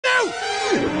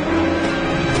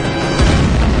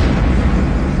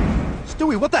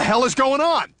Stewie, what the hell is going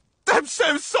on? I'm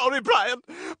so sorry, Brian.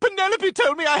 Penelope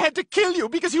told me I had to kill you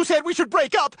because you said we should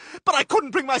break up, but I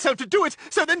couldn't bring myself to do it,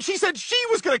 so then she said she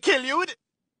was going to kill you and...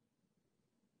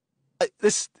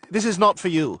 This is not for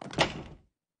you.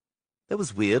 That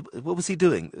was weird. What was he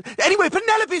doing? Anyway,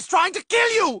 Penelope's trying to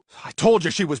kill you! I told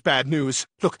you she was bad news.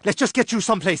 Look, let's just get you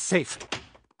someplace safe.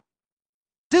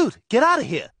 Dude, get out of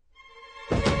here.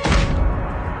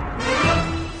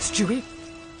 Stewie,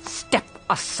 step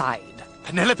aside.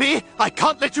 Penelope, I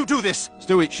can't let you do this.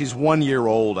 Stewie, she's 1 year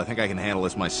old. I think I can handle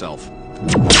this myself.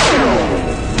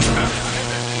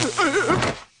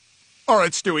 All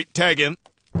right, Stewie, tag in.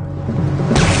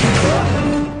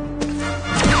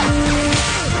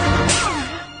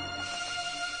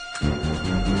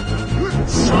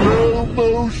 Slow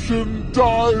motion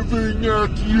diving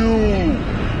at you!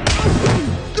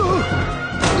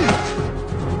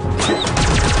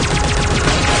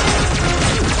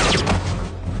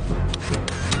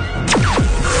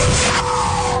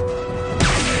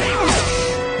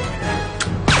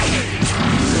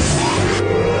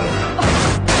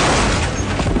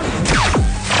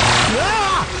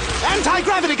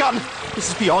 Anti-gravity gun! This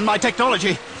is beyond my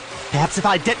technology. Perhaps if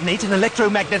I detonate an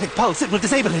electromagnetic pulse, it will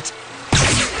disable it.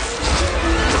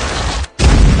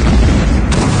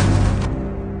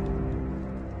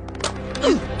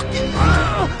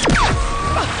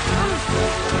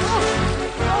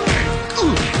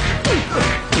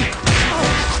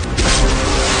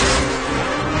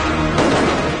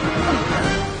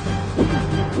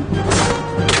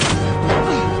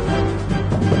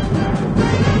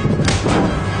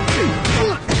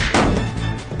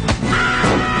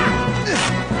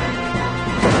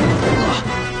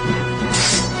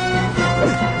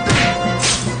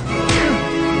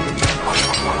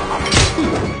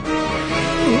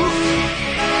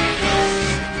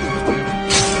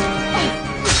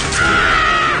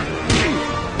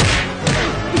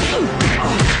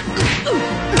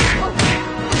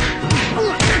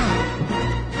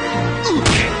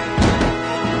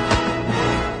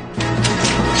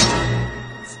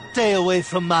 Stay away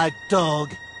from my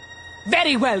dog.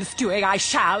 Very well, Stewie, I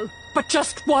shall. But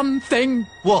just one thing.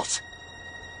 What?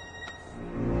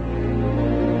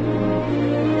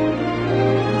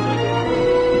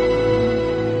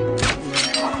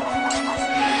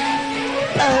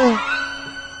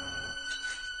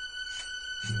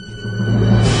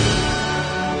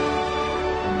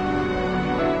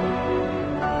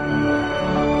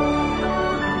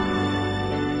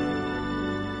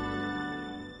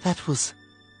 That was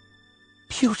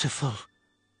beautiful.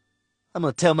 I'm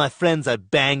gonna tell my friends I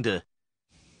banged her.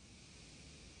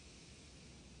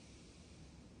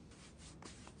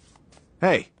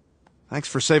 Hey, thanks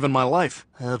for saving my life.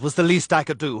 It was the least I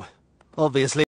could do. Obviously.